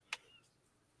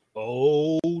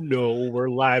Oh no, we're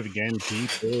live again,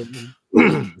 people.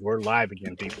 We're live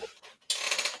again, people.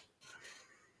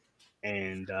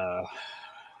 And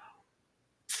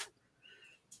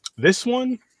this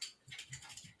one,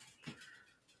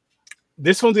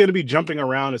 this one's gonna be jumping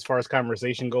around as far as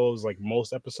conversation goes, like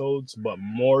most episodes, but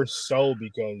more so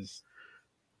because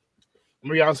I'm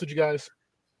gonna be honest with you guys.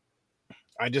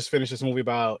 I just finished this movie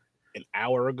about an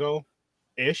hour ago,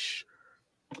 ish.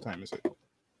 What time is it?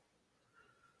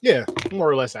 Yeah, more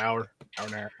or less hour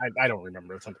and a half. I don't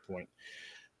remember. That's not the point.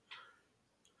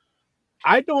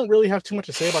 I don't really have too much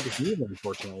to say about this movie,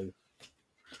 unfortunately.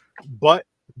 But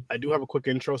I do have a quick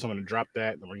intro, so I'm going to drop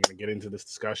that, and we're going to get into this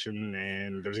discussion.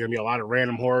 And there's going to be a lot of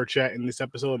random horror chat in this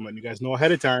episode. I'm letting you guys know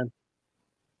ahead of time.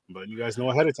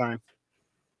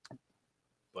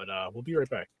 But we'll be right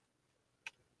back.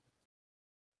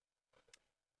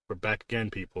 We're back again,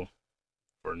 people,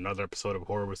 for another episode of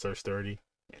Horror with Search 30.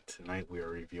 And tonight we are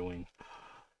reviewing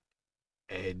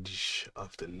Edge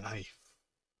of the Knife.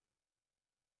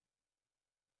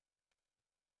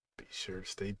 Be sure to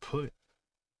stay put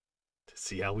to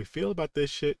see how we feel about this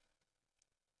shit.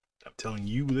 I'm telling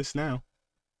you this now.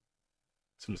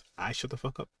 As soon as I shut the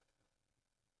fuck up,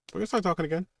 we're going to start talking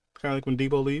again. Kind of like when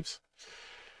Debo leaves.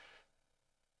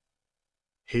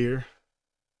 Here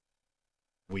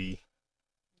we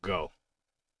go.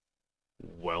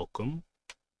 Welcome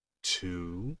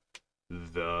to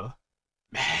the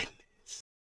madness.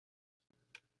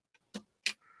 I'll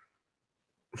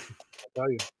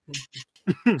tell you.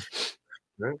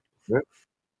 Right.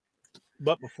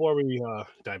 But before we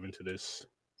dive into this,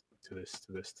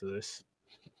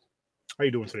 how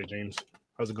you doing today, James?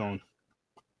 How's it going?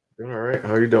 Doing all right.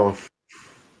 How you doing?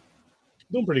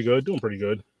 Doing pretty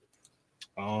good.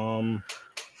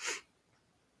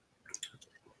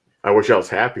 I wish I was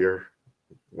happier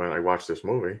when I watched this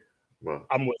movie. But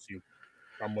I'm with you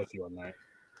on that.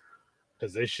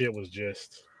 Because this shit was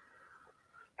just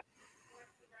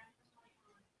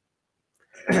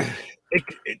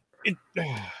it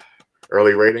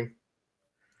early rating,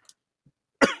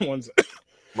 one's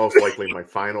most likely my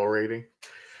final rating.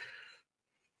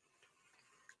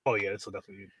 oh yeah, this will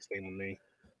definitely stay with me.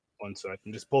 1 sec.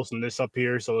 I'm just posting this up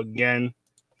here. So again,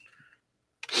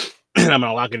 I'm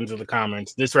gonna lock it into the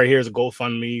comments. This right here is a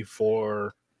GoFundMe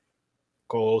for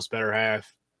co-host Better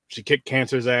Half. She kicked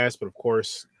cancer's ass, but of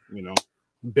course, you know,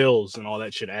 bills and all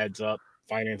that shit adds up.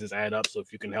 Finances add up. So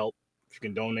if you can help, if you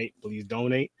can donate, please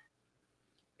donate.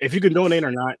 If you can donate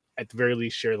or not, at the very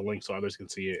least, share the link so others can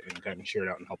see it and kind of share it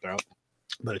out and help out.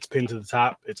 But it's pinned to the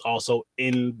top. It's also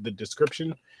in the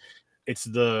description. It's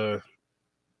the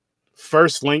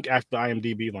first link after the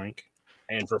IMDb link.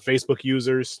 And for Facebook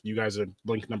users, you guys are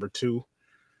link number 2.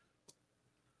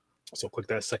 So click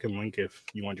that second link if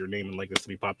you want your name and likeness to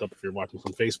be popped up if you're watching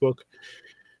from Facebook.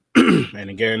 And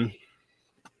again,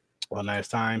 one last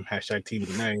time, hashtag Team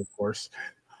Dene, of course.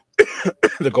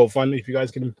 The GoFundMe, if you guys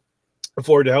can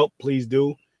afford to help, please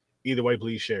do. Either way,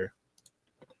 please share.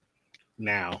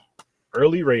 Now,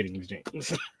 early ratings,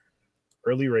 James.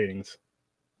 Early ratings.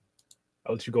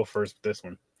 I'll let you go first with this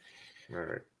one. All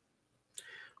right.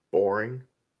 Boring.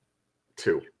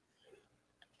 2.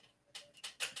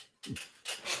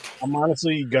 I'm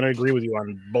honestly gonna agree with you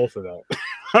on both of that.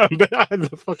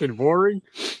 The fucking boring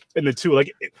and the 2.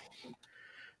 Like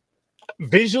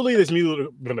visually, this movie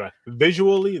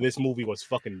was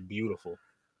fucking beautiful.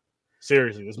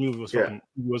 Seriously, this movie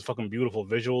was fucking beautiful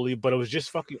visually, but it was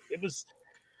just fucking it was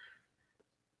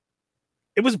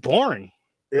boring.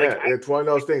 Yeah, Like, it's one of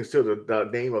those things too. The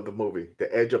name of the movie,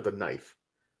 The Edge of the Knife.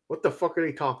 What the fuck are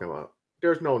they talking about?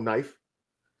 There's no knife.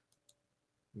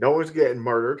 No one's getting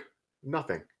murdered.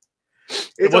 Nothing.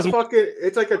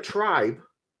 It's like a tribe.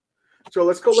 So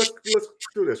let's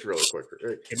do this really quick.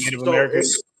 Right? Native American.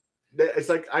 It's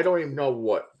like I don't even know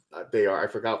what they are. I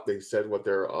forgot they said what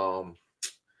their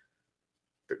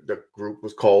the group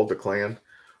was called, the clan.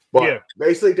 But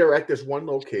basically they're at this one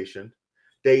location.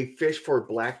 They fish for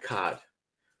black cod.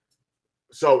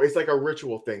 So it's like a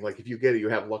ritual thing. Like if you get it, you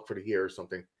have luck for the year or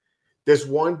something. This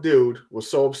one dude was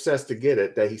so obsessed to get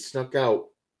it that he snuck out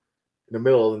in the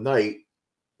middle of the night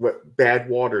with bad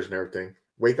waters and everything.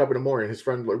 Wake up in the morning, his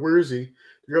friend like, "Where is he?"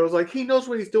 The girl's like, "He knows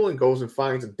what he's doing." Goes and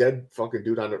finds a dead fucking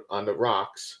dude on the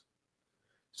rocks.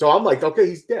 So I'm like, okay,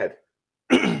 he's dead,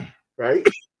 right?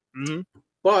 Mm-hmm.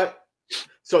 But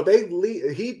so they leave.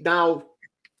 The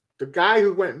guy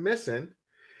who went missing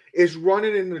is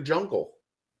running in the jungle,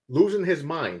 losing his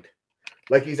mind,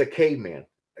 like he's a caveman.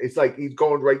 It's like he's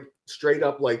going right straight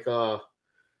up like fucking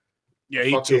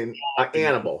an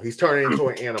animal. He's turning into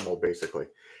an animal basically,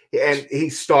 and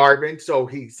he's starving. So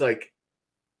he's like,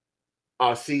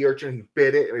 sea urchin. He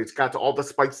bit it, and it's got all the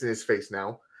spikes in his face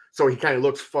now. So he kind of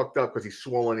looks fucked up because he's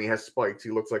swollen. And he has spikes. He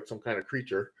looks like some kind of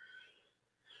creature.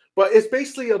 But it's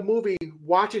basically a movie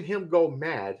watching him go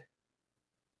mad,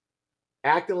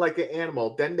 acting like an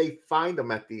animal. Then they find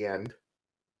him at the end,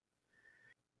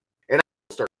 and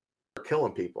start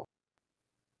killing people.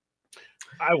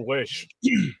 I wish,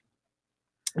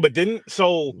 but didn't.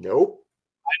 So nope.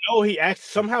 I know he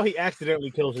somehow he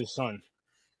accidentally kills his son,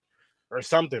 or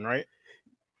something, right?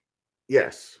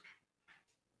 Yes.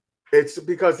 It's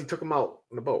because he took him out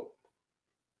on the boat.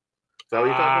 Is that what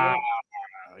you're talking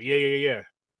about? Yeah.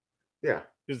 Yeah.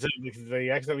 Because they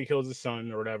accidentally kills his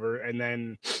son or whatever, and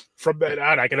then from that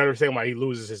on, I can understand why he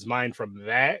loses his mind from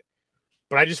that.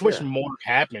 But I just wish more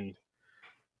happened.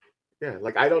 Yeah,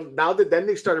 like I don't now that then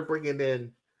they started bringing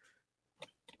in.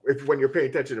 When you're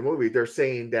paying attention to the movie, they're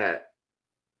saying that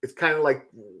it's kind of like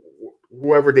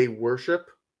whoever they worship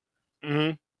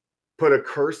put a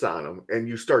curse on them, and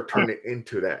you start turning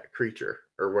into that creature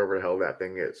or whatever the hell that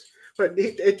thing is. But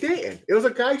it didn't. It was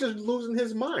a guy just losing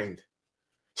his mind.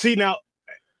 See now.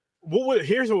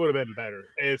 Here's what would have been better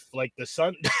if, like, the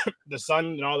sun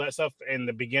and all that stuff, and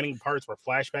the beginning parts were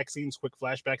flashback scenes, quick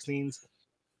flashback scenes,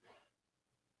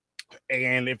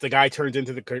 and if the guy turns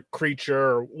into the creature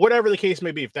or whatever the case may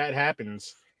be, if that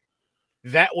happens,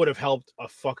 that would have helped a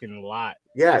fucking lot.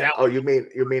 Yeah. You mean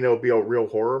it'll be a real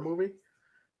horror movie?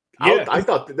 Yeah. I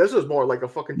thought this was more like a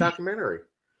fucking documentary.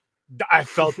 I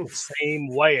felt the same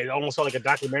way. It almost felt like a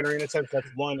documentary in a sense. That's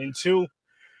one, and two.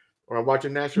 Or I'm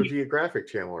watching National Geographic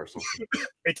Channel or something.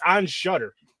 It's on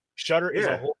Shudder. Shudder is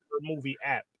a horror movie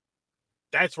app.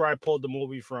 That's where I pulled the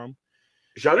movie from.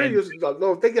 Shudder uses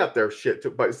they got their shit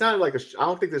too, but it's not like I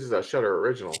don't think this is a Shudder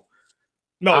original.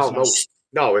 No, it's not.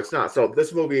 No, it's not. So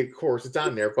this movie, of course, it's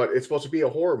on there, but it's supposed to be a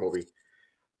horror movie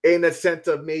in the sense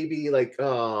of maybe like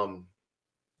your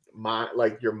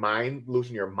mind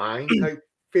losing your mind type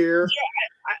fear.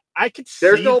 Yeah, I could see.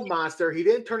 There's no monster. He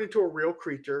didn't turn into a real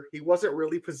creature. He wasn't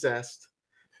really possessed.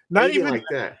 Not even like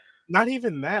that. Not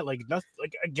even that. Like nothing.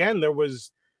 Like again, there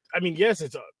was. I mean, yes,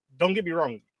 don't get me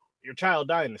wrong. Your child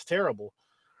dying is terrible,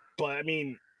 but I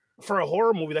mean, for a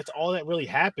horror movie, that's all that really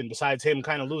happened besides him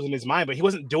kind of losing his mind. But he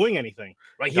wasn't doing anything.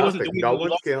 Like he wasn't doing. No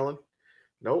one's killing.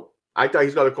 Nope. I thought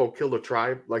he's gonna go kill the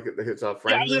tribe, like his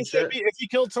friends and shit. If he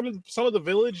killed some of the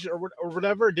village or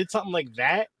whatever, did something like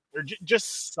that, or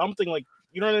just something like,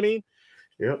 you know what I mean?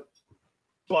 Yep.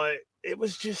 But it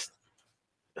was just.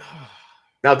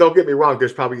 Now, don't get me wrong.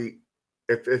 There's probably,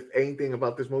 if anything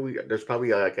about this movie, there's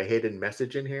probably like a hidden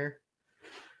message in here.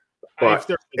 But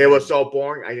it was so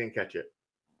boring, I didn't catch it.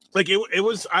 Like it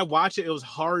was. I watched it. It was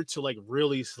hard to like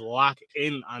really lock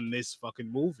in on this fucking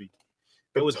movie.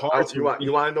 It was hard to.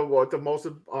 You want to know what the most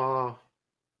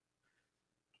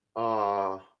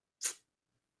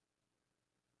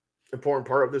important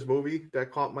part of this movie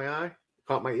that caught my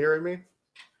ear? I mean,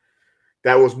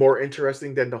 that was more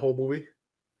interesting than the whole movie.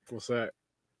 What's that?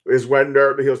 Is when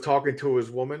he was talking to his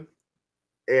woman,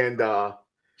 and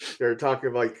they're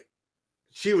talking like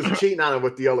she was cheating on him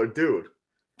with the other dude,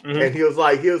 and he was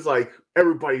like,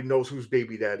 everybody knows whose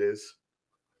baby that is.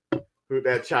 Who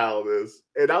that child is,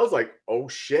 and I was like, "Oh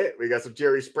shit, we got some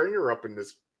Jerry Springer up in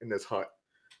this hut."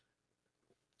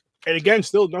 And again,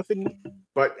 still nothing.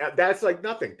 But that's like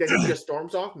nothing. Then he just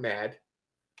storms off mad,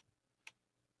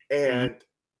 and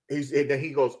then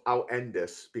he goes, "I'll end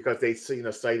this," because they've seen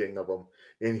a sighting of him,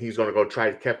 and he's going to go try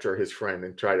to capture his friend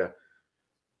and try to,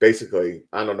 basically,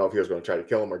 I don't know if he was going to try to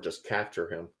kill him or just capture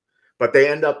him, but they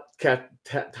end up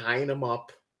tying him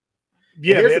up.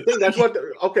 Yeah, here's the thing. That's what.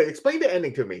 Okay, explain the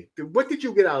ending to me. What did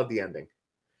you get out of the ending?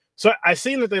 So I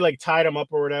seen that they like tied him up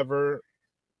or whatever,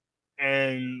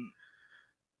 and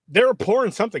they were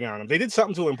pouring something on him. They did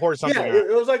something to pour something. Yeah,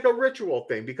 it was like a ritual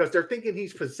thing because they're thinking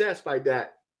he's possessed by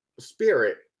that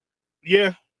spirit.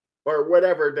 Yeah, or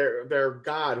whatever their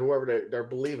god, whoever they're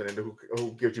believing in,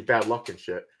 who gives you bad luck and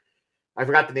shit. I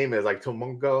forgot the name of it, like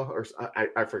Tomunga, or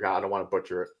I forgot. I don't want to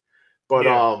butcher it, but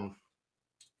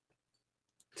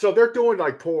so they're doing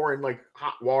like pouring like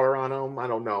hot water on him. I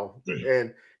don't know.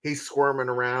 And he's squirming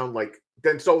around like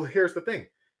then. So here's the thing.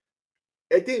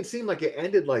 It didn't seem like it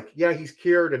ended like, yeah, he's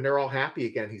cured and they're all happy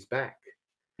again. He's back.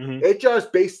 It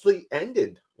just basically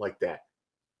ended like that.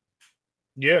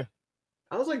 Yeah.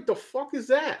 I was like, the fuck is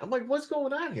that? I'm like, what's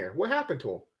going on here? What happened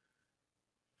to him?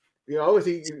 You know, is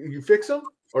he, you fix him?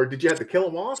 Or did you have to kill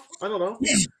him off? I don't know.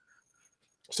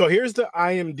 So here's the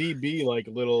IMDb like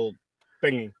little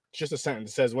thing. It's just a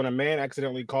sentence. It says when a man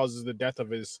accidentally causes the death of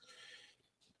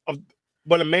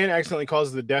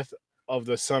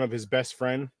the son of his best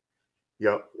friend.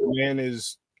 Yep. The man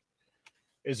is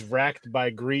racked by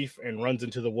grief and runs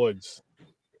into the woods.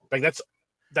 Like that's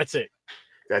it.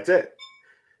 That's it.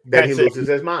 Then he loses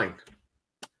his mind.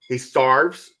 He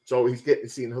starves, so he's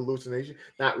seeing hallucinations.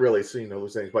 Not really seeing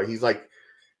hallucinations, but he's like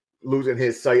losing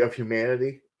his sight of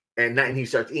humanity. And then he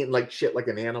starts eating like shit like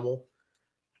an animal.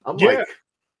 I'm like,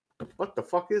 what the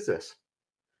fuck is this?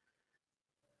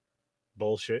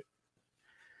 Bullshit.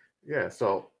 Yeah,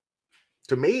 so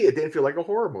to me, it didn't feel like a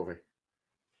horror movie.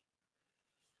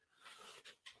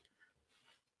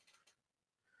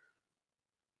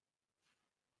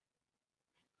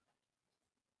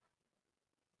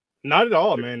 Not at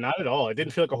all, man. Not at all. It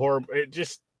didn't feel like a horror. It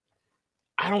just,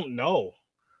 I don't know.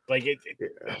 Like it.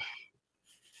 Yeah.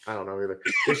 I don't know either.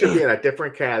 It should be in a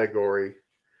different category.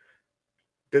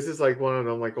 This is like one of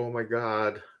them. Like, oh my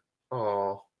god,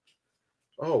 oh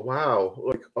wow,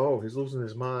 like he's losing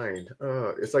his mind.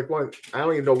 It's like one. I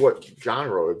don't even know what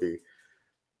genre it would be.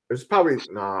 It's probably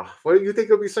What do you think?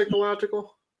 It'll be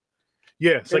psychological?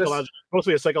 Yeah, psychological.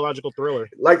 Mostly a psychological thriller.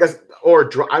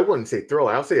 I wouldn't say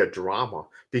thriller. I'll say a drama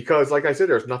because, like I said,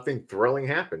 there's nothing thrilling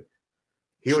happened.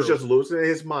 He was just losing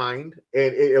his mind,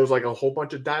 and it was like a whole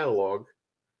bunch of dialogue.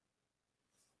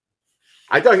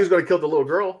 I thought he was going to kill the little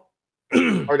girl,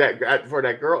 or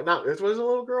that girl. No, this was a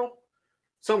little girl,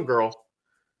 some girl.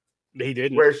 He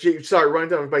didn't. Where she started running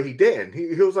down, but he didn't.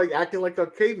 He was like acting like a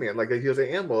caveman, like he was an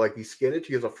animal, like he's scared,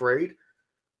 he was afraid,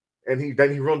 and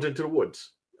then he runs into the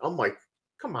woods. I'm like,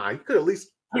 come on, you could at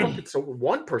least so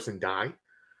one person die.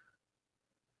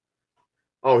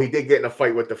 Oh, he did get in a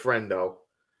fight with the friend though,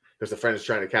 because the friend is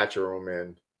trying to catch him,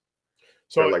 and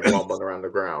so they're like rumbling around the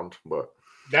ground. But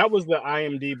that was the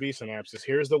IMDb synopsis.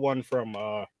 Here's the one from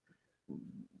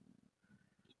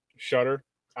Shudder.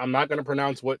 I'm not going to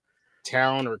pronounce what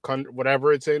town or country,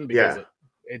 whatever it's in, because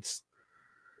it's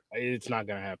not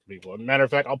going to happen, people. Matter of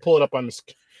fact, I'll pull it up on this.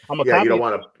 You don't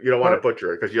want to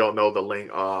butcher it because you don't know the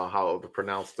link, how to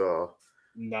pronounce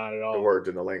not at all the words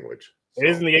in the language. So. It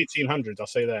is in the 1800s. I'll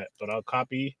say that, but I'll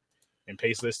copy and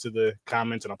paste this to the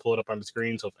comments and I'll pull it up on the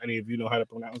screen. So if any of you know how to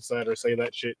pronounce that or say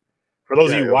that shit, for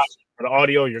those of you watching for the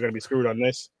audio, you're going to be screwed on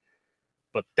this.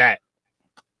 But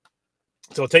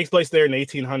so it takes place there in the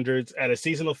 1800s at a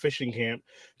seasonal fishing camp.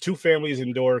 Two families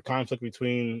endure conflict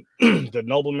between the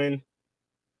nobleman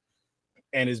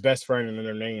and his best friend and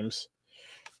their names.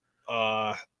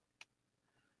 After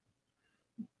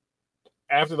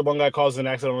the one guy causes an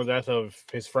accidental death of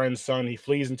his friend's son, he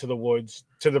flees into the woods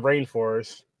to the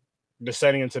rainforest,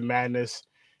 descending into madness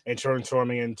and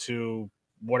transforming into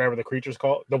whatever the creature's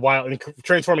called,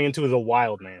 transforming into the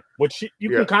wild man, which you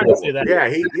can kind of say that.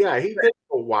 He did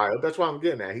go wild. That's what I'm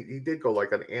getting at. He did go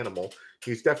like an animal.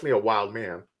 He's definitely a wild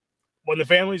man. When the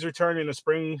families return in the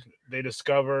spring, they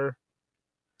discover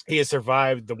he has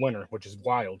survived the winter, which is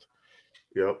wild.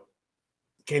 Yep.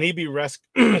 Can he be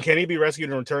rescued? Can he be rescued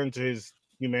and return to his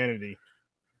humanity?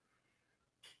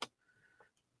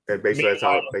 And basically, that's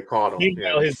how they caught him.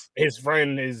 Meanwhile, his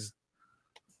friend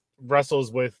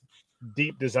wrestles with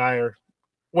deep desire.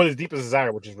 Well, his deepest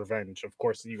desire, which is revenge. Of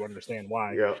course, you understand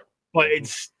why. Yeah. But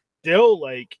it's still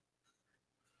like,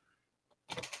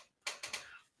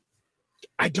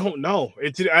 I don't know.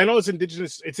 I know it's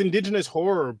indigenous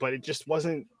horror, but it just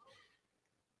wasn't.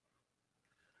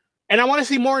 And I want to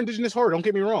see more indigenous horror. Don't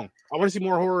get me wrong. I want to see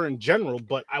more horror in general,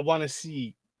 but I want to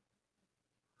see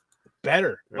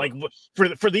better. Yeah. Like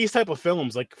for these type of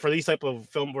films, we're supposed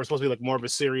to be like more of a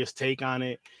serious take on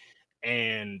it,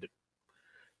 and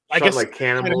I guess like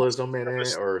cannibalism in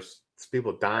it, or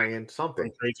people dying, something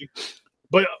crazy.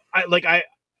 But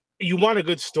you want a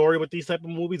good story with these type of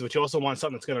movies, but you also want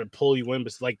something that's gonna pull you in.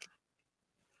 But like,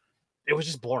 it was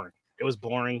just boring. It was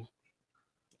boring.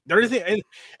 There isn't,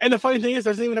 and the funny thing is,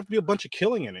 there doesn't even have to be a bunch of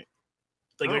killing in it.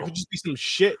 Like there could just be some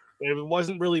shit. It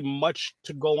wasn't really much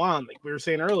to go on. Like we were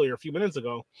saying earlier, a few minutes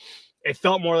ago, it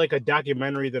felt more like a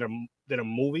documentary than a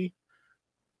movie.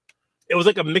 It was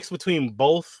like a mix between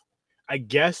both, I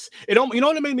guess. You know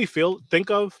what it made me think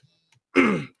of?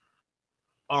 The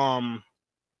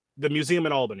museum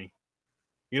in Albany.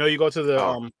 You know, you go to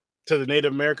the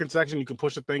Native American section, you can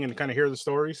push the thing and kind of hear the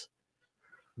stories.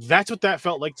 That's what that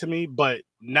felt like to me, but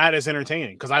not as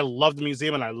entertaining, because I love the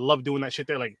museum and I love doing that shit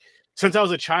there. Like since I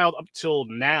was a child up till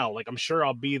now, like I'm sure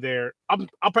I'll be there. I'll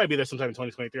probably be there sometime in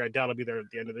 2023. I doubt I'll be there at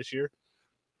the end of this year,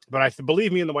 but I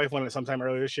believe me and the wife went sometime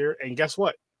earlier this year. And guess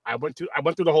what? I went through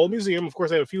the whole museum. Of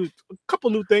course, I have a couple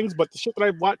new things, but the shit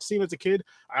that I seen as a kid,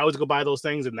 I always go buy those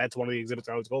things, and that's one of the exhibits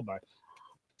I always go by.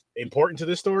 Important to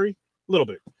this story, a little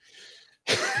bit.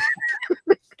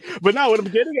 But now what I'm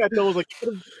getting at though is like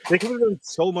they could have done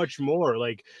so much more.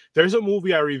 Like there's a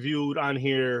movie I reviewed on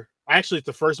here. Actually, it's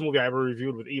the first movie I ever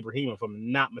reviewed with Ibrahim, if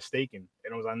I'm not mistaken,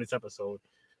 and it was on this episode,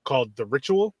 called The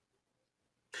Ritual.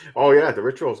 Oh yeah, The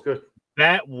Ritual is good.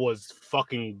 That was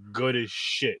fucking good as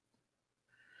shit.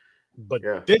 But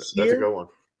Yeah, this that's a year, good one.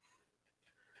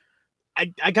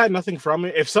 I got nothing from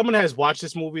it. If someone has watched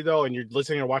this movie though, and you're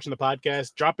listening or watching the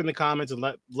podcast, drop in the comments and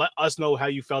let us know how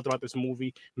you felt about this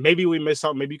movie. Maybe we missed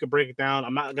something. Maybe you could break it down.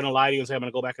 I'm not gonna lie to you and say I'm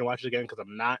gonna go back and watch it again because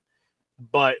I'm not.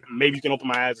 But maybe you can open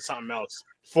my eyes to something else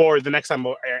for the next time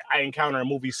I encounter a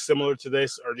movie similar to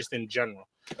this or just in general.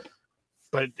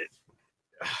 But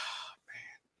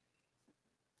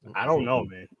I don't know,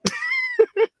 man.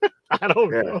 I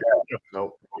don't know.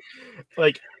 Nope.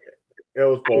 Like, it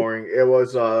was boring. It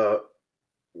was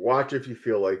watch if you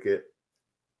feel like it,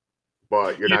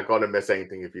 but you're not going to miss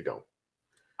anything if you don't.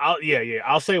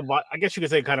 I'll say I guess you could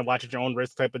say kind of watch at your own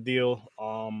risk type of deal.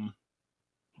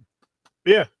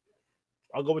 Yeah,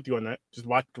 I'll go with you on that. Just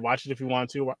watch it if you want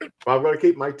to. I'm going to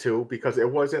keep my 2 because it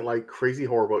wasn't like crazy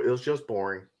horrible. It was just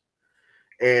boring.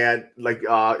 And like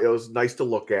it was nice to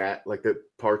look at, like the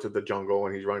parts of the jungle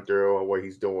when he's running through and what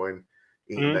he's doing,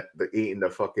 eating eating the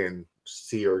fucking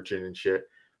sea urchin and shit.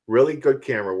 Really good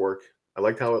camera work. I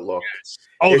liked how it looked. Yes.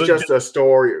 It's just the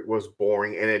story was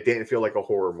boring and it didn't feel like a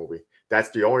horror movie. That's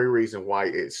the only reason why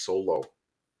it's so low.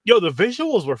 Yo, the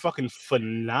visuals were fucking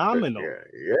phenomenal.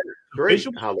 Yeah, great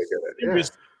how they did it. It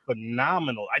was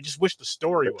phenomenal. I just wish the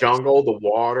story was jungle, the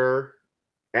water,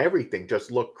 everything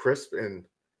just looked crisp and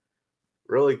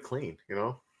really clean, you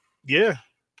know? Yeah.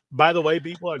 By the way,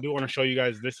 people, I do want to show you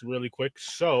guys this really quick.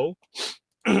 So,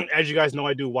 as you guys know,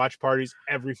 I do watch parties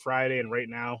every Friday, and right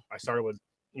now I started with,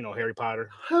 Harry Potter.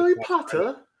 Harry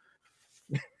Potter.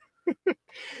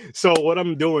 So what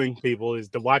I'm doing, people, is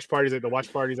the watch parties I'm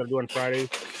doing Fridays.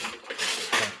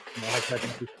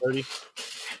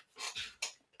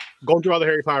 Going through all the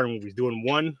Harry Potter movies, doing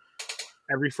one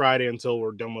every Friday until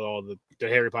we're done with all the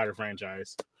Harry Potter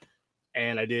franchise.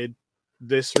 And I did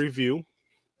this review,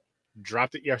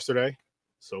 dropped it yesterday.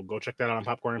 So go check that out on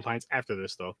Popcorn and Pints after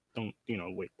this, though. Don't,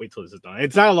 wait till this is done.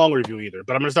 It's not a long review either,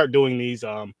 but I'm going to start doing these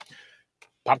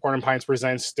Popcorn and Pints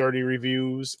presents sturdy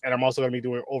reviews, and I'm also going to be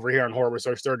doing over here on Horror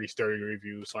Research sturdy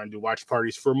reviews. So I do watch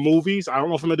parties for movies. I don't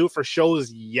know if I'm going to do it for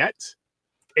shows yet.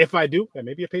 If I do, that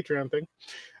may be a Patreon thing.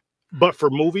 But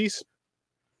for movies,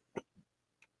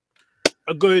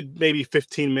 a good maybe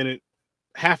 15-minute,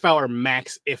 half-hour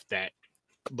max, if that.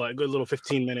 But a good little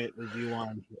 15-minute review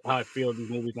on how I feel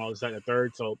these movies and all this, that, and the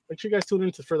third. So make sure you guys tune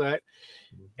in for that.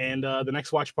 And the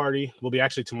next watch party will be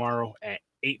actually tomorrow at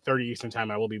 8:30 Eastern time.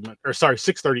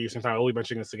 6:30 Eastern time. I will be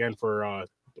mentioning this again for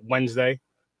Wednesday.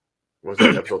 Was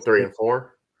that episode 3 and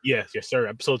 4? Yes, sir.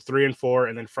 Episodes 3 and 4,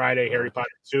 and then Friday, Harry Potter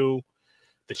 2,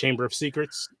 The Chamber of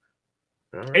Secrets.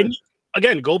 Right. And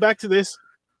again, go back to this,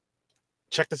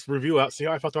 check this review out, see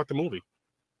how I felt about the movie.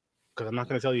 Because I'm not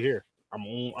going to tell you here.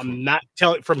 I'm not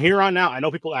telling from here on out. I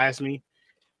know people ask me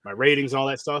my ratings and all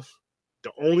that stuff.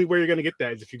 The only way you're going to get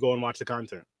that is if you go and watch the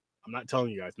content. I'm not telling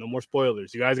you guys. No more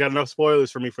spoilers. You guys got enough spoilers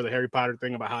for me for the Harry Potter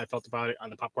thing about how I felt about it on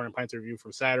the Popcorn and Pints review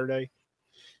from Saturday.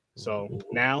 So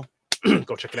now,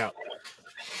 go check it out.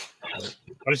 But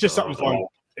it's just something fun.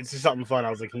 It's just something fun. I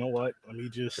was like, you know what? Let me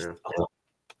just...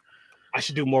 I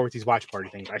should do more with these watch party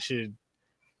things. I should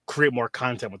create more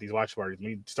content with these watch parties. Let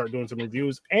me start doing some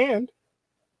reviews and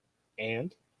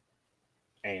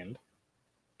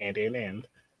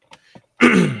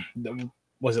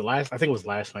was it last? I think it was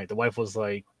last night. The wife was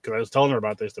like, because I was telling her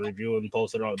about this, the review, and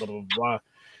posted on blah blah blah.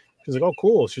 She's like, "Oh,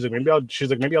 cool." She's like, maybe I'll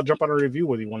jump on a review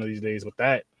with you one of these days with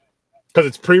that, because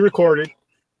it's pre-recorded,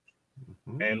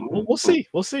 and we'll see.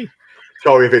 We'll see.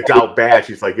 So if it's out bad,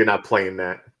 she's like, "You're not playing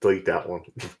that. Delete that one."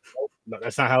 No,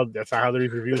 that's not how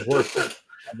these reviews work.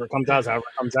 However it comes out, however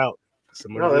it comes out.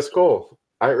 No, that's cool.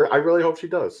 I really hope she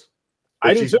does.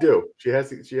 I do. She has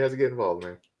to get involved,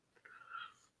 man.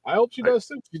 I hope she does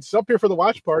too. She's up here for the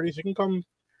watch party. She can come,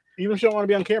 even if she don't want to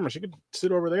be on camera. She could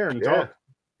sit over there and talk.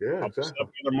 Yeah, exactly. Set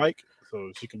up the mic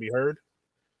so she can be heard.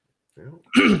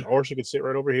 Yeah. Or she could sit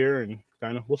right over here and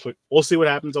kind of we'll see what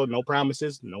happens. Oh, no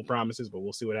promises, but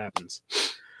we'll see what happens.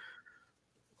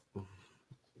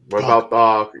 What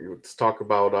about let's talk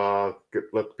about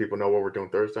let people know what we're doing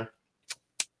Thursday.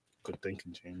 Good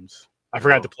thinking, James. I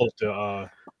forgot to post the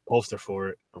poster for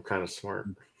it. I'm kind of smart.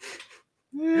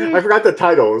 I forgot the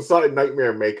title. It's not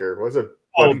Nightmare Maker. Was it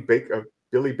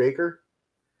Billy Baker?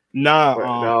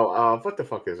 No. What the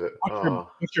fuck is it?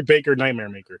 Butcher Baker Nightmare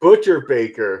Maker. Butcher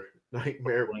Baker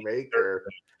Nightmare Maker.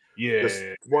 Yeah.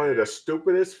 One of the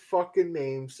stupidest fucking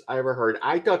names I ever heard.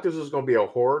 I thought this was going to be a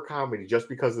horror comedy just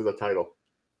because of the title.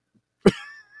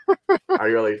 I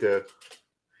really did.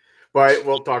 But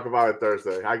we'll talk about it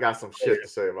Thursday. I got some shit to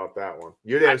say about that one.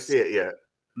 You didn't see it yet.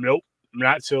 Nope.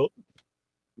 Not till.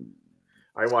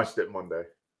 I watched it Monday.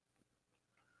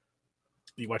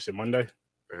 You watched it Monday?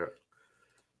 Yeah.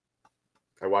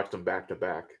 I watched them back to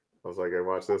back. I was like, I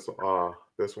watched this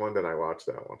one, then I watched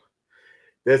that one.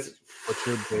 What's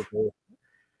your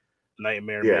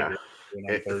nightmare? Yeah.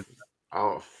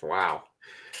 On wow.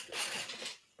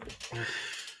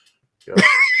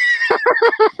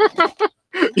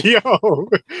 Yo,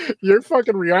 your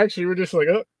fucking reaction, you were just like,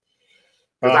 oh.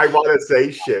 Because I want to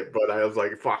say shit, but I was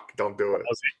like, fuck, don't do it.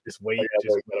 Just wait.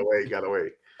 Gotta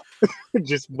wait.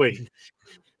 Just wait.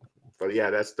 But yeah,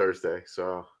 that's Thursday.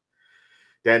 So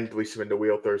then we spin the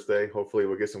wheel Thursday. Hopefully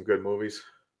we'll get some good movies.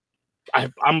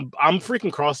 I'm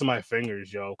freaking crossing my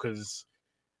fingers, yo, because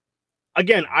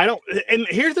again, I don't, and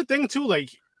here's the thing too,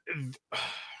 like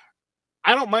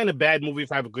I don't mind a bad movie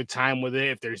if I have a good time with it.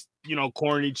 If there's,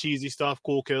 corny, cheesy stuff,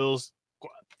 cool kills,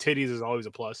 titties is always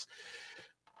a plus.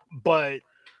 But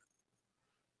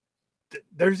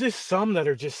there's just some that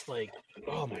are just like,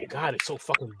 oh my god, it's so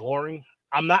fucking boring.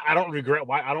 I don't regret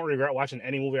watching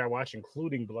any movie I watch,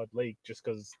 including Blood Lake, just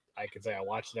because I could say I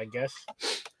watched it, I guess.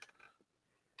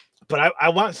 But I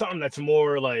want something that's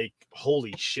more like,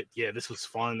 holy shit, yeah, this was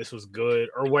fun, this was good,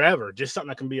 or whatever. Just something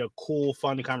that can be a cool,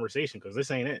 fun conversation, because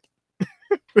this ain't it.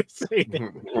 This ain't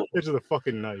it. Edge of the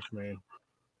fucking knife, man.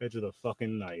 Edge of the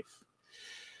fucking knife.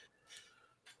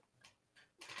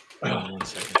 Oh, 1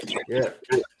 second. Yeah.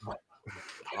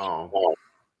 Oh.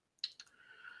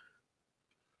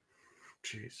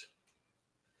 Jeez.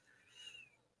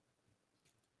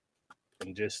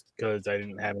 And just because I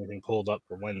didn't have anything pulled up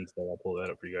for Wednesday, I'll pull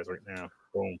that up for you guys right now.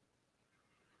 Boom.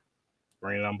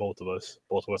 Raining on both of us.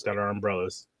 Both of us got our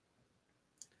umbrellas.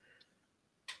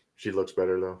 She looks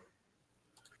better, though.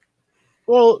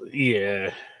 Well,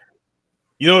 yeah.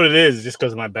 You know what it is? Just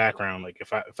because of my background. Like,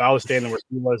 if I was standing where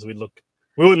she was, we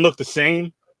wouldn't look the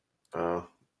same.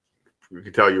 You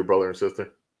can tell you're brother and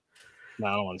sister. No,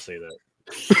 I don't want to say that.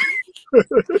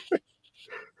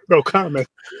 No comment.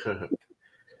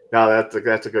 No,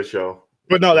 that's a good show.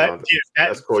 But no,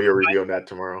 that's cool. You're reviewing that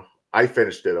tomorrow. I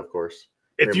finished it, of course.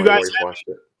 If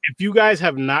you guys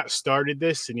have not started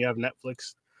this and you have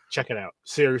Netflix, check it out.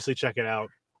 Seriously, check it out.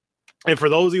 And for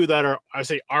those of you that are, I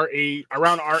say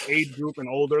around our age group and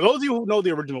older, those of you who know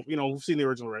the original, who've seen the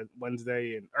original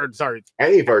Wednesday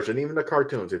any version, even the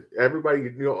cartoons. Everybody,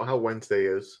 you know how Wednesday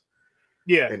is.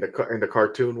 Yeah. And the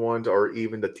cartoon ones, or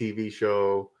even the TV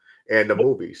show and the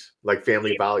movies, like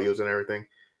Family Values and everything.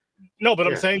 No, but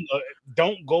I'm saying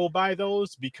don't go by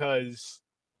those, because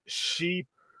she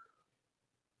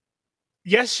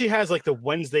has like the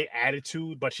Wednesday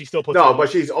attitude, but she still puts. No, but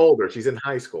she's older. She's in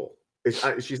high school.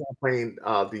 She's not playing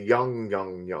the young.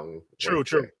 True, Wednesday.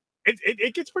 True.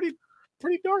 It gets pretty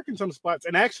dark in some spots,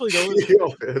 and actually there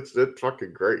was it's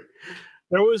fucking great.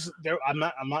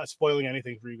 I'm not spoiling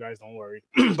anything for you guys, don't worry.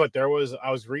 But I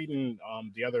was reading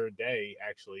the other day,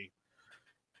 actually.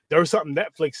 There was something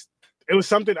Netflix. It was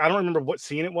something, I don't remember what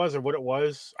scene it was or what it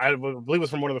was. I believe it was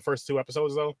from one of the first 2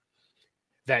 episodes, though,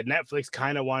 that Netflix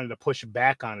kind of wanted to push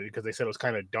back on it because they said it was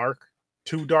kind of dark,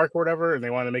 too dark or whatever, and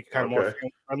they wanted to make it kind of more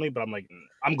friendly. But I'm like,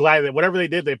 I'm glad that whatever they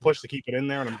did, they pushed to keep it in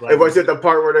there, and I'm glad. Was it the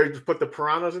part where they put the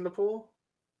piranhas in the pool?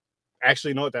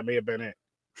 Actually, no, that may have been it.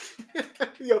 And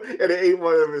it ate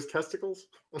one of his testicles.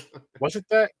 Was it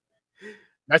that?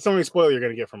 That's the only spoiler you're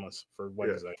going to get from us for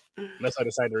Wednesday. Yeah. Unless I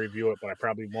decide to review it, but I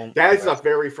probably won't. That's the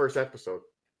very first episode.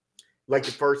 Like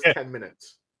the first 10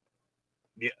 minutes.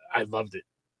 Yeah, I loved it.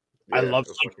 Yeah, I loved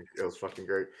it. It was fucking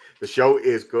great. The show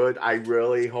is good. I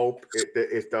really hope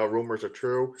if the rumors are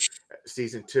true,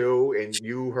 season 2, and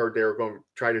you heard they were going to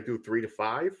try to do 3 to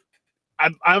 5. I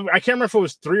can't remember if it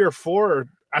was 3 or 4. Or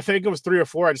I think it was 3 or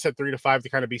 4. I just said 3 to 5 to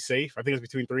kind of be safe. I think it's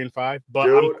between 3 and 5. But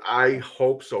dude, I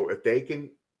hope so. If they can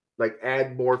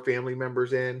add more family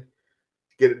members in,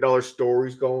 get another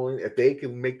stories going. If they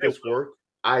can make this work,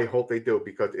 I hope they do,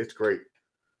 because it's great.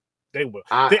 They will.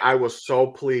 I was so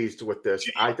pleased with this.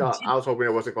 I was hoping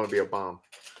it wasn't going to be a bomb.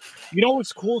 You know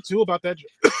what's cool too about that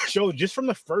show? Just from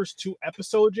the first 2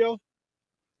 episodes, Joe.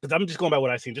 Because I'm just going by what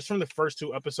I've seen. Just from the first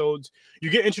 2 episodes, you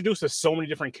get introduced to so many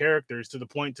different characters to the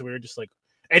point to where you're just like,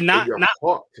 and not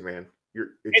hooked, man.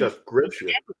 It just grips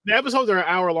you. The episodes are an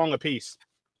hour long a piece.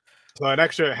 So an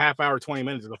extra half hour, 20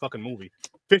 minutes is a fucking movie.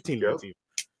 15 minutes even.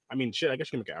 I mean, shit, I guess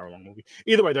you can make an hour-long movie.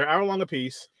 Either way, they're hour-long a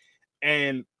piece.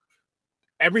 And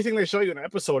everything they show you in an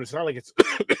episode, it's not like it's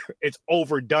it's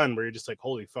overdone where you're just like,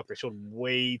 holy fuck, they showed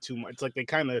way too much. It's like they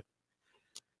kind of...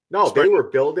 No, they were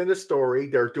building the story.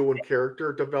 They're doing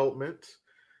character development,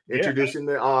 introducing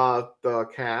the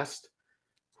cast.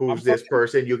 Who's this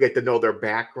person? You get to know their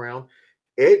background.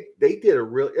 They did a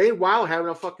really, and while having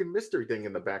a fucking mystery thing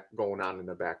in the back going on in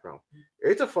the background.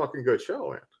 It's a fucking good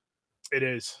show, man. It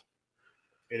is.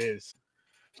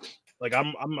 Like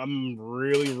I'm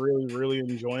really, really, really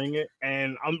enjoying it,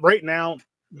 and I'm right now.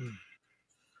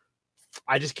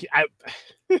 I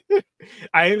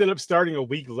I ended up starting a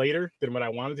week later than what I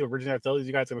wanted to. Originally, I told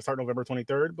you guys I'm gonna start November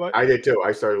 23rd, but I did too.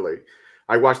 I started late.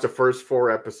 I watched the first 4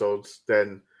 episodes.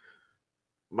 Then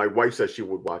my wife said she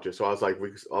would watch it, so I was like,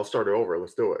 "I'll start it over.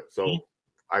 Let's do it." So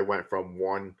I went from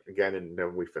 1 again, and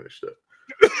then we finished it.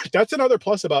 That's another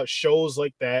plus about shows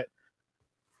like that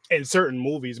in certain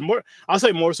movies. I'll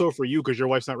say more so for you because your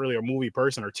wife's not really a movie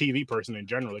person or TV person in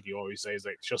general, like you always say. Is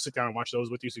like she'll sit down and watch those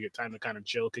with you, so you get time to kind of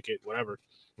chill, kick it, whatever.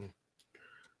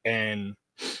 And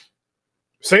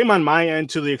same on my end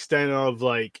to the extent of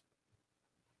like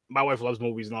my wife loves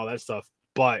movies and all that stuff,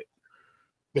 but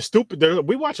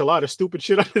we watch a lot of stupid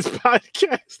shit on this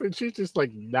podcast, and she's just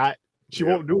like not. She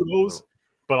won't do those,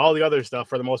 but all the other stuff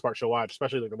for the most part she'll watch,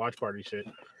 especially like the watch party shit.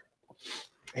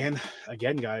 And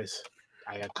again, guys,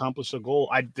 I accomplished a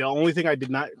goal. The only thing I did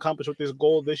not accomplish with this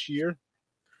goal this year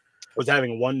was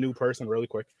having one new person really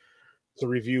quick to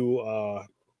review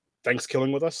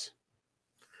Thanksgiving with us.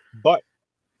 But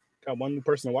got one new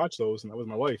person to watch those, and that was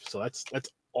my wife. So that's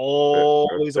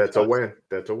always that's a win.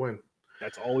 That's a win.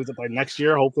 That's always a play. Next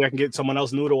year, hopefully I can get someone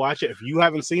else new to watch it. If you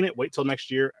haven't seen it, wait till next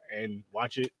year and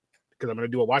watch it, because I'm going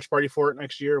to do a watch party for it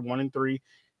next year, 1 and 3,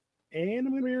 and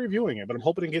I'm going to be reviewing it. But I'm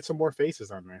hoping to get some more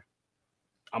faces on there.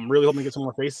 I'm really hoping to get some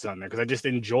more faces on there because I just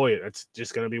enjoy it. It's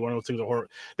just going to be one of those things of horror.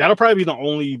 That'll probably be the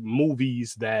only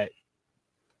movies that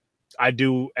I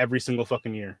do every single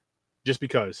fucking year, just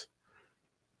because.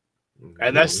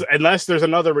 Unless there's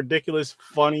another ridiculous,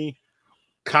 funny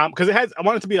because I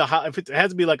want it to be if it has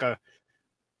to be like a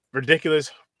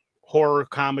ridiculous horror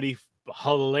comedy,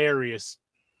 hilarious.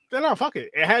 Then no, fuck it.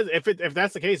 It has if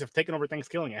that's the case, if Taking Over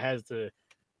Thanksgiving, it has to.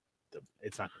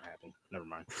 It's not gonna happen. Never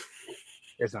mind.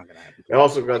 It's not gonna happen. It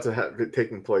also got to have it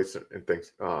taking place in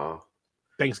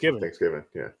Thanksgiving.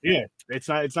 Yeah. It's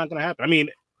not gonna happen. I mean,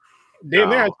 damn,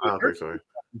 I don't think so.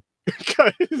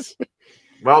 Because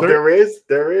well, there is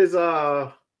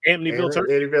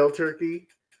Amityville turkey.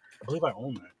 I believe I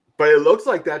own that. But it looks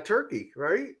like that turkey,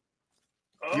 right?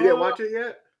 You didn't watch it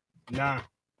yet? Nah.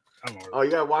 Oh, you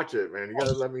gotta watch it, man. You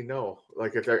gotta let me know.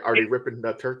 Like, if they're already ripping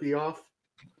that turkey off.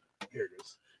 Here it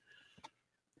is.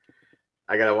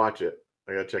 I gotta watch it.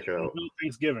 I gotta check it out.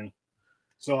 Thanksgiving.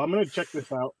 So I'm gonna check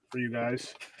this out for you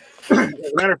guys. As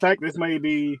a matter of fact, this may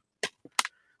be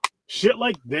shit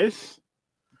like this.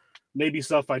 Maybe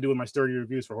stuff I do in my sturdy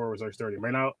reviews for Horror Wizard Sturdy.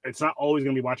 Right now, it's not always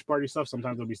gonna be watch party stuff.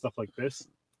 Sometimes it'll be stuff like this.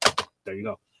 There you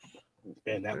go.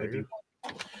 And that would be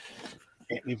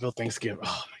Amityville Thanksgiving.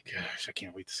 Oh my gosh, I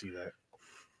can't wait to see that.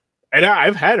 And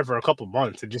I've had it for a couple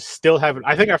months and just still haven't.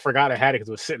 I think I forgot I had it because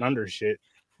it was sitting under shit.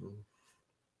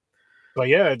 But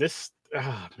yeah, this.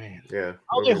 Oh man. Yeah.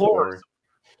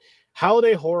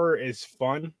 Holiday horror is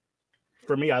fun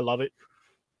for me. I love it,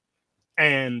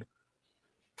 and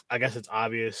I guess it's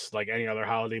obvious. Like any other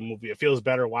holiday movie, it feels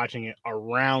better watching it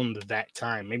around that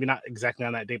time. Maybe not exactly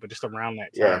on that date, but just around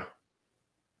that time. Yeah.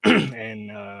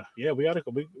 And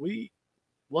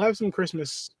we'll have some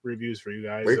Christmas reviews for you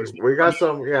guys. We got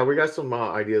some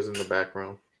ideas in the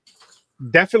background.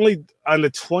 Definitely on the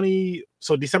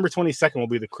December 22nd will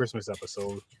be the Christmas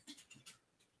episode.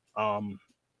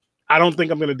 I don't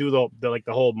think I'm gonna do the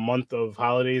whole month of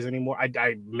holidays anymore.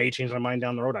 I may change my mind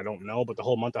down the road. I don't know, but the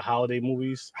whole month of holiday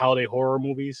horror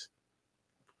movies.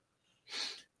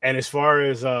 And as far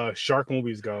as shark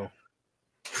movies go,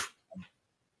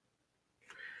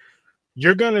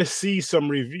 you're gonna see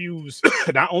some reviews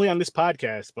not only on this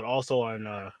podcast but also on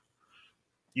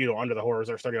under the Horrors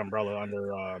or Sturdy umbrella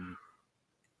under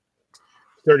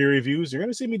Sturdy Reviews. You're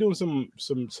gonna see me doing some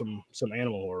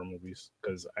animal horror movies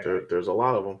because there's a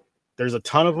lot of them. There's a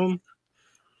ton of them,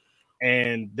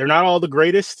 and they're not all the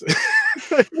greatest,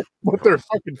 but they're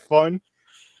fucking fun.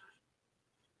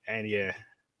 And yeah,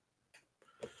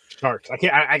 sharks.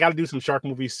 I got to do some shark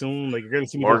movies soon. Like you're gonna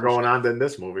see me more going on than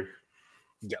this movie.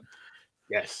 Yep.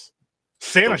 Yes.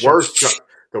 The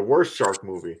worst shark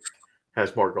movie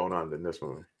has more going on than this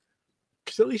movie.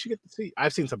 So at least you get to see.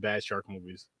 I've seen some bad shark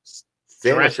movies.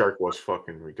 Santa Shark was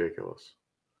fucking ridiculous.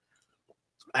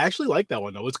 I actually like that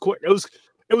one though. It's cool. It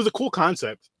was a cool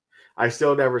concept. I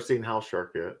still never seen House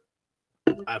Shark yet.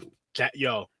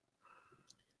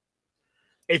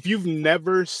 If you've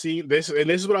never seen this, and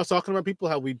this is what I was talking about, people,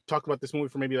 how we talked about this movie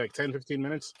for maybe like 10, 15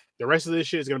 minutes. The rest of this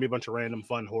shit is going to be a bunch of random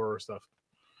fun horror stuff.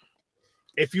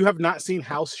 If you have not seen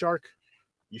House Shark,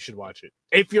 you should watch it.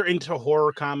 If you're into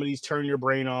horror comedies, turn your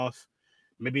brain off.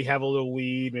 Maybe have a little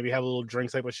weed, maybe have a little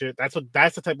drink type of shit. That's the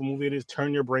type of movie it is.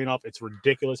 Turn your brain off. It's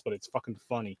ridiculous, but it's fucking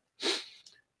funny.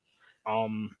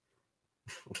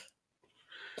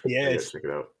 Yeah, check it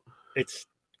out. It's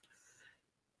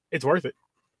worth it.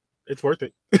 It's worth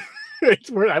it.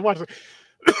 It's worth it. I watched it.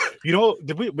 You know,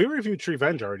 did we reviewed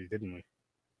Treevenge already, didn't we?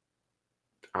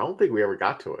 I don't think we ever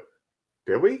got to it.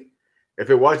 Did we? If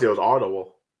it was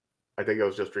audible. I think it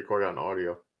was just recorded on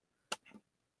audio.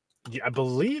 Yeah, I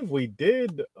believe we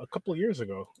did a couple of years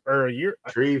ago. Or a year.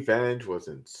 Treevenge was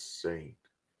insane.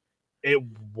 It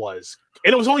was.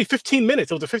 And it was only 15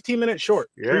 minutes. It was a 15-minute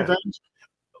short. Yeah. Treevenge.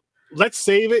 Let's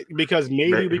save it because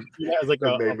maybe we can do that as like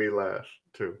it made me laugh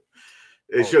too.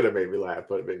 It should have made me laugh,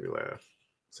 but it made me laugh.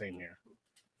 Same here.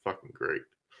 Fucking great.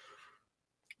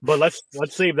 But let's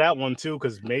save that one too,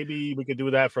 because maybe we could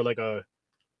do that for like a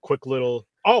quick little.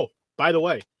 Oh, by the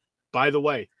way,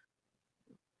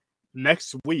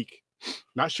 next week,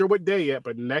 not sure what day yet,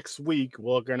 but next week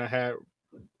we're gonna have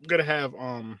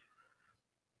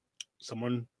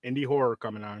someone indie horror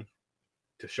coming on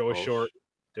to show a short,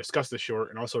 discuss the short,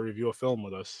 and also review a film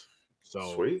with us.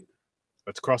 So sweet.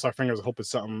 Let's cross our fingers and hope it's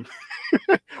something.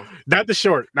 Not the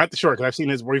short,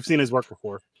 because we've seen his work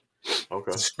before.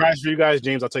 Okay. Surprise for you guys,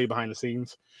 James. I'll tell you behind the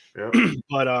scenes. Yeah.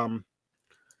 But what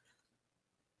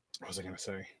was I gonna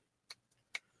say?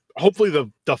 Hopefully the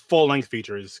full length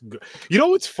feature is good. You know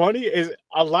what's funny is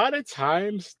a lot of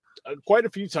times, quite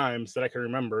a few times that I can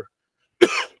remember,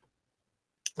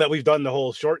 that we've done the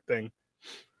whole short thing.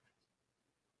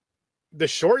 The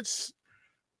shorts,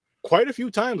 quite a few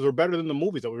times, were better than the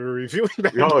movies that we were reviewing.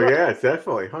 Oh yeah,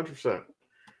 definitely, 100%.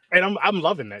 And I'm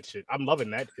loving that shit.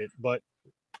 But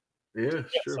yeah,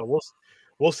 sure. So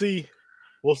we'll see.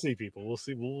 We'll see, people. We'll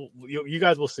see. You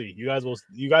guys will see. You guys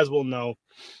will know.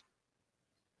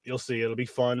 You'll see. It'll be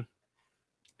fun.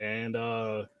 And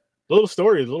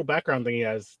little background thing he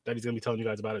has that he's gonna be telling you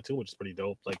guys about it too, which is pretty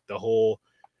dope. Like the whole,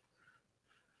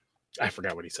 I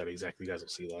forgot what he said exactly. You guys will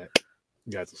see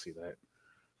that.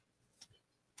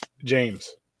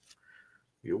 James.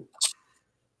 You.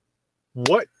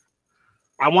 What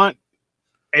I want,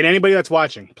 and anybody that's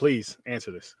watching, please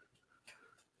answer this.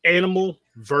 Animal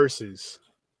versus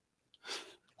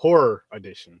horror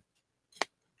edition.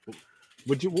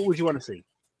 What would you want to see?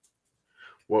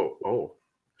 Whoa! Oh.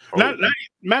 Not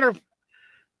matter of,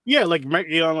 yeah, like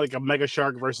like a mega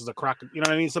shark versus a crocodile. You know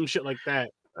what I mean? Some shit like that.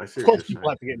 I see. Of course, people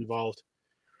have to get involved.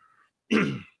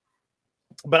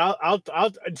 But I'll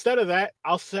instead of that,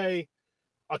 I'll say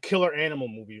a killer animal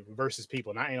movie versus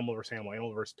people, not animal versus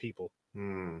animal versus people.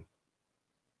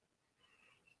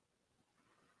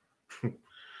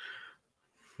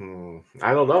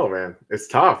 I don't know, man. It's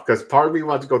tough because part of me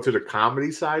wants to go to the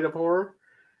comedy side of horror,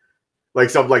 like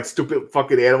some like stupid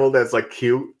fucking animal that's like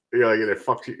cute, you know, like and it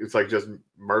fucks you. It's like just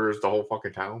murders the whole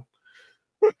fucking town.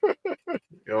 You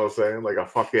know what I'm saying? Like a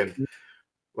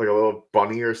little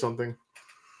bunny or something,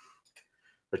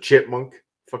 a chipmunk,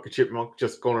 fucking chipmunk,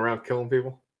 just going around killing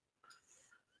people.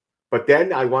 But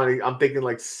then I'm thinking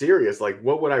like serious, like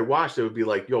what would I watch that would be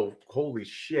like, yo, holy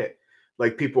shit.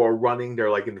 Like people are running,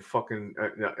 they're like in the fucking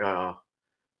a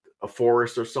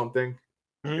forest or something.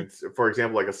 Mm-hmm. It's, for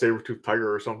example, like a saber-toothed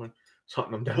tiger or something,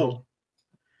 hunting them down.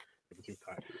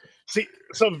 See,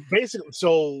 so basically,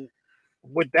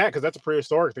 with that, because that's a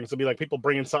prehistoric thing, so it'd be like people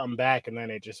bringing something back and then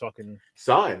it just fucking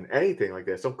anything like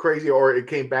that, some crazy, or it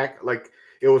came back like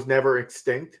it was never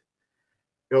extinct.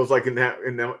 It was like in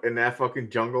that fucking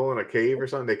jungle in a cave or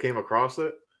something. They came across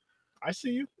it. I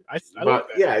see you. I but like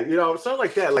that. Yeah, you know, something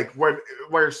like that, like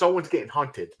where someone's getting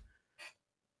hunted.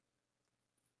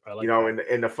 I like, you know, that.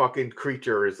 And the fucking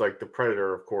creature is like the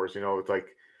predator, of course. You know, it's like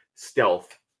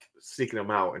stealth, seeking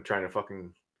them out and trying to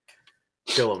fucking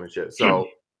kill them and shit. So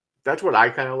that's what I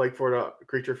kind of like for the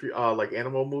creature, like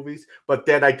animal movies. But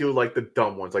then I do like the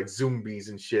dumb ones, like zombies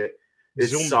and shit. It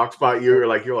sucks about you. You're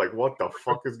like, what the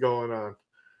fuck is going on?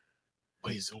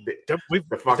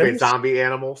 The fucking zombie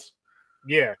animals.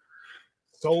 Yeah.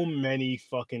 So many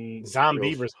fucking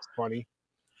zombie versus funny.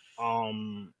 Let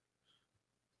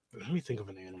me think of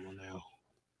an animal now.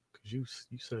 Cause you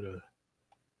said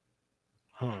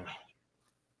I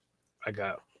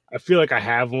feel like I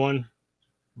have one,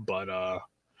 but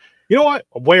you know what?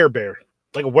 A werebear.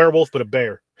 Like a werewolf, but a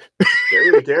bear.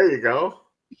 There you go.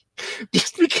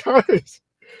 Just because.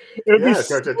 It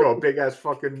turns into a big ass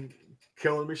fucking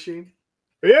killing machine.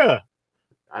 Yeah.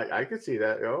 I could see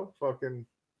that, yo. Fucking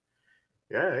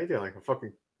anything like a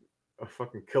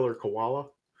fucking killer koala.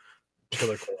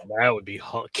 Killer koala. That would be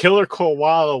killer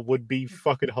koala would be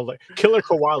fucking hilarious. Killer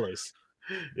koalas.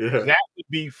 Yeah. That would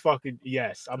be fucking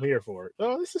yes. I'm here for it.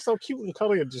 Oh, this is so cute and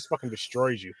cuddly. It just fucking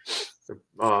destroys you.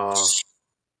 What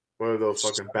are those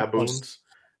fucking baboons?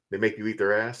 They make you eat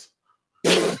their ass.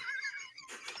 Start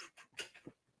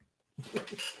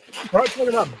talking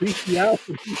about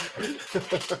bestiality.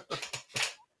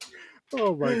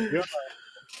 Oh my god.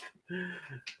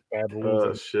 Baboons Oh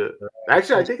and shit!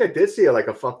 Actually, I think I did see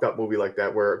a fucked up movie like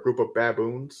that where a group of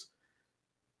baboons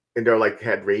and they're like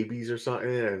had rabies or something,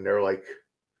 and they're like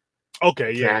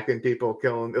okay, yeah, attacking people,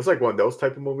 killing. It's like one of those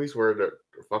type of movies where the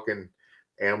fucking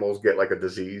animals get like a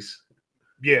disease.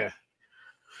 yeah.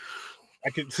 I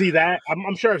could see that.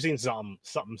 I'm sure I've seen something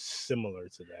similar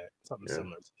to that. Something Yeah.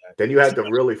 similar to that. Then you had the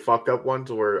really fucked up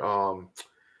ones where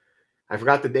I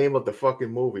forgot the name of the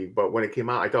fucking movie, but when it came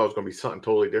out, I thought it was gonna be something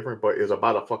totally different. But it was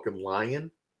about a fucking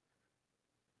lion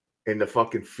in the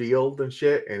fucking field and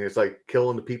shit, and it's like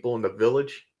killing the people in the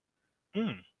village.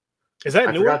 Is that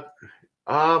I newer?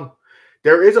 forgot.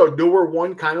 There is a newer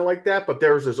one kind of like that, but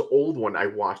there's this old one I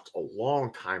watched a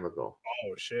long time ago.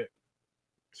 Oh shit!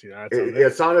 See, that's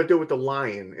It's something to do with the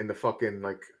lion and the fucking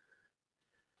like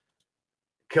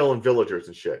killing villagers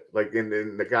and shit. Like, and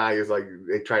the guy is like,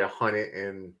 they try to hunt it,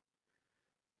 and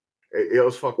it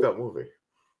was fucked up movie.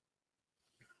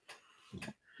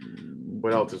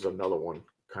 What else is another one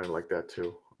kind of like that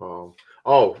too?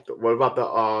 What about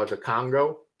the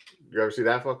Congo? You ever see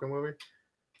that fucking movie?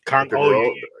 With the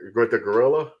gorilla, with the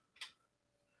gorilla,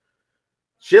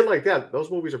 shit like that.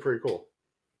 Those movies are pretty cool.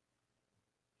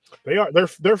 They are.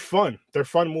 They're fun. They're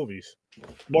fun movies.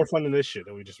 More fun than this shit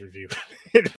that we just reviewed.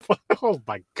 Oh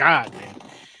my god, man!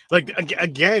 Like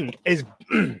again, is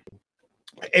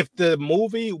if the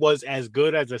movie was as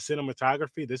good as the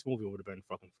cinematography, this movie would have been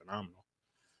fucking phenomenal.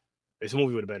 This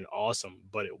movie would have been awesome,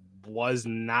 but it was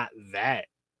not that,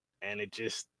 and it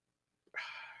just.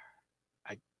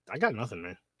 I got nothing,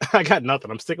 man. I got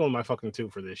nothing. I'm sticking with my fucking 2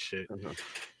 for this shit.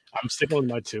 I'm sticking with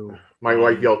my 2. My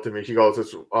wife yelled to me. She goes,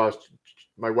 "This."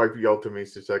 My wife yelled to me.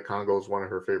 She said, "Congo is one of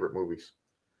her favorite movies."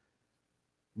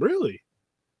 Really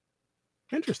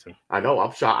interesting. I know.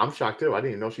 I'm shocked. I'm shocked too. I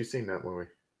didn't even know she's seen that movie.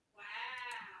 Wow.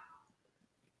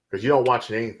 Because you don't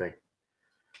watch anything.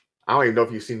 I don't even know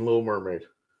if you've seen Little Mermaid.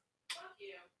 Fuck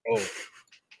you. Oh,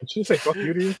 did she say "fuck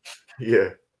you" to you?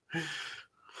 Yeah.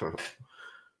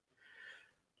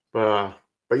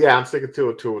 But yeah, I'm sticking to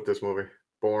it too with this movie.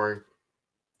 Boring.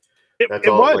 That's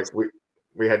all. Was. Like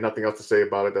we had nothing else to say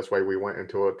about it. That's why we went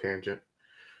into a tangent.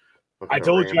 I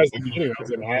told you guys at the beginning I was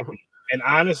gonna happen. And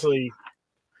honestly,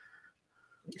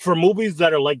 for movies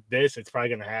that are like this, it's probably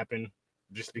gonna happen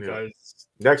just because.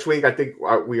 Yeah. Next week, I think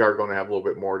we are going to have a little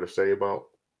bit more to say about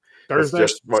Thursday.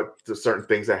 It's just what the certain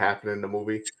things that happen in the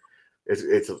movie.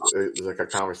 It's like a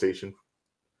conversation.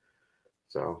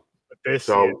 So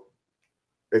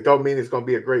it don't mean it's going to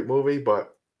be a great movie,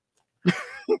 but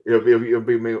it'll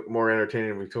be more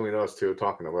entertaining between us two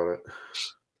talking about it.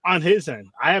 On his end,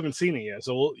 I haven't seen it yet,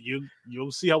 so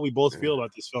you'll see how we both feel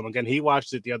about this film. Again, he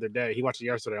watched it the other day. He watched it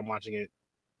yesterday. I'm watching it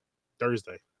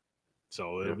Thursday,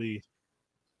 so it'll be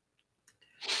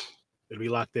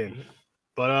locked in.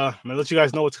 But I'm gonna let you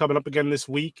guys know what's coming up again this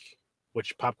week.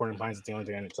 Which Popcorn and Pints is the only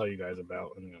thing I didn't tell you guys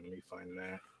about. Let me find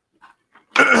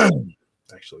that.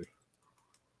 Actually.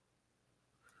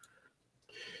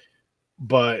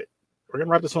 But we're gonna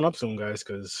wrap this one up soon, guys,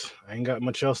 because I ain't got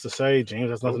much else to say. James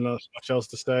has much else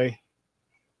to say.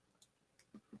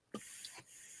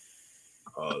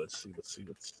 Let's see.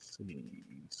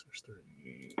 Search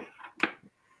 30.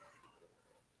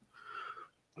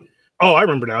 Oh, I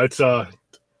remember now. It's I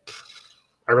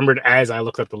remembered as I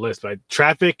looked up the list, but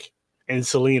Traffic and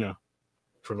Selena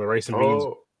from the Rice and Beans.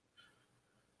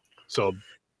 So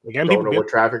again, don't know what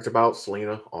Traffic's about.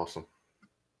 Selena, awesome.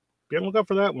 Be on the lookout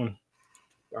for that one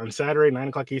on Saturday,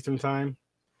 9:00 Eastern time.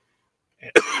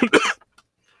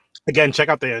 Again, check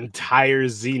out the entire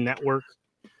Z Network.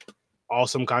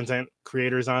 Awesome content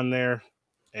creators on there,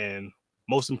 and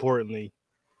most importantly,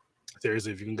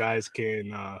 seriously, if you guys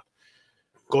can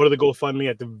go to the GoFundMe,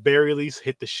 at the very least,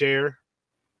 hit the share.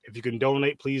 If you can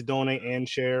donate, please donate and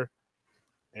share.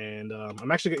 And I'm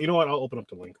actually, you know what? I'll open up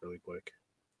the link really quick.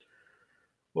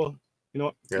 Well, you know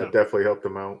what? Yeah, definitely helped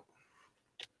them out.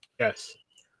 Yes.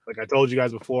 Like I told you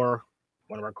guys before,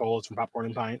 one of our co-hosts from Popcorn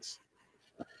and Pints.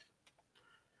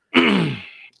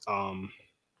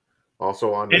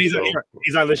 Also on this show.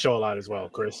 He's on this show a lot as well,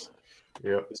 Chris.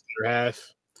 Yep. His other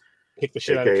half. Kick the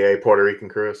shit AKA out of AKA Puerto Rican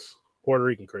Chris. Puerto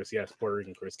Rican Chris, yes. Puerto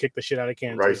Rican Chris. Kick the shit out of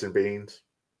Cancer. Rice and Beans.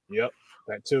 Yep.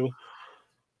 That too.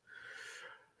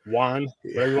 Juan,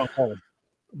 whatever you want to call him.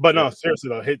 But no, seriously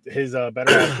though, his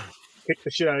better half kick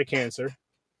the shit out of Cancer.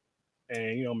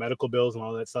 And medical bills and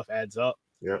all that stuff adds up.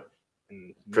 Yep.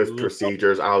 And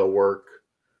procedures out of work.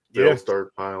 Bills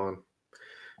start piling.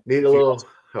 Need a little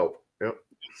help. Yep.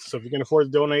 So if you can afford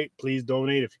to donate, please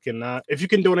donate. If you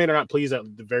can donate or not, please at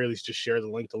the very least just share the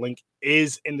link. The link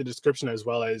is in the description, as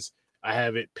well as I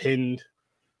have it pinned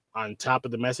on top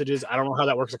of the messages. I don't know how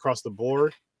that works across the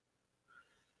board.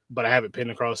 but I have it pinned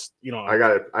across. I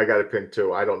got it pinned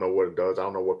too. I don't know what it does. I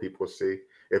don't know what people see.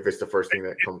 If it's the first thing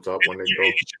that comes up when they go,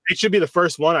 it should be the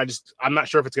first one. I'm not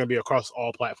sure if it's going to be across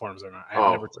all platforms or not. I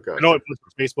know it's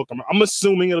Facebook. I'm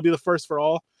assuming it'll be the first for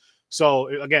all. So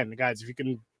again, guys, if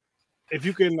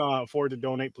you can afford to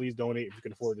donate, please donate. If you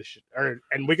can afford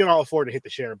and we can all afford to hit the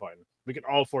share button. We can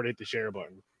all afford to hit the share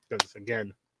button because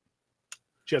again,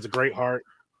 she has a great heart.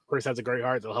 Chris has a great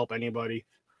heart. They'll help anybody,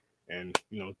 and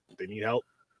they need help,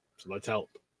 so let's help.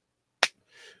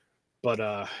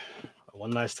 But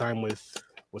one last time with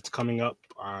what's coming up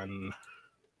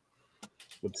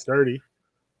with Sturdy.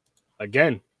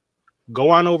 Again, go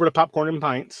on over to Popcorn and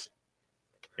Pints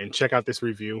and check out this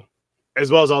review, as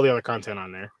well as all the other content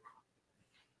on there.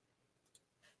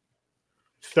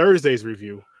 Thursday's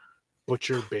review,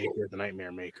 Butcher Baker, the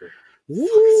Nightmare Maker.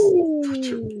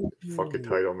 Fucking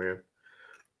title, man.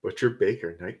 Butcher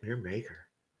Baker, Nightmare Maker.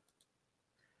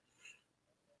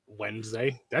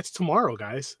 Wednesday. That's tomorrow,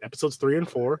 guys. Episodes 3 and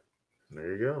 4.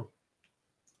 There you go.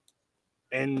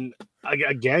 And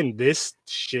again, this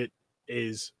shit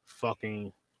is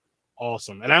fucking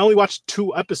awesome. And I only watched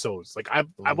 2 episodes. Like I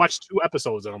watched 2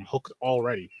 episodes and I'm hooked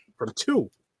already from 2.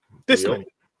 This many.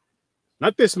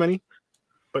 Not this many,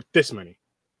 but this many.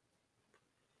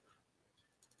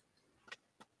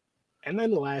 And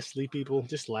then lastly, people,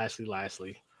 just lastly,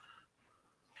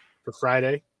 for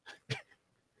Friday,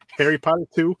 Harry Potter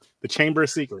 2, The Chamber of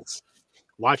Secrets.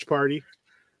 Watch party,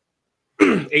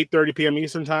 8:30 p.m.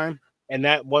 Eastern time. And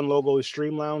that one logo is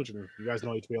Stream Lounge, and you guys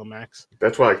know HBO Max.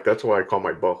 That's why I call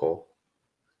my butthole.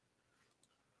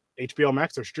 HBO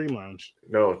Max or Stream Lounge?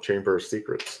 No, Chamber of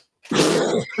Secrets.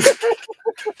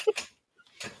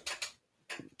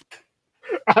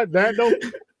 On that note,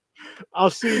 I'll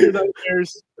see you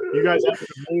nightmares. You guys have an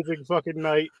amazing fucking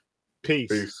night.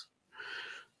 Peace.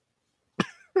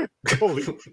 Holy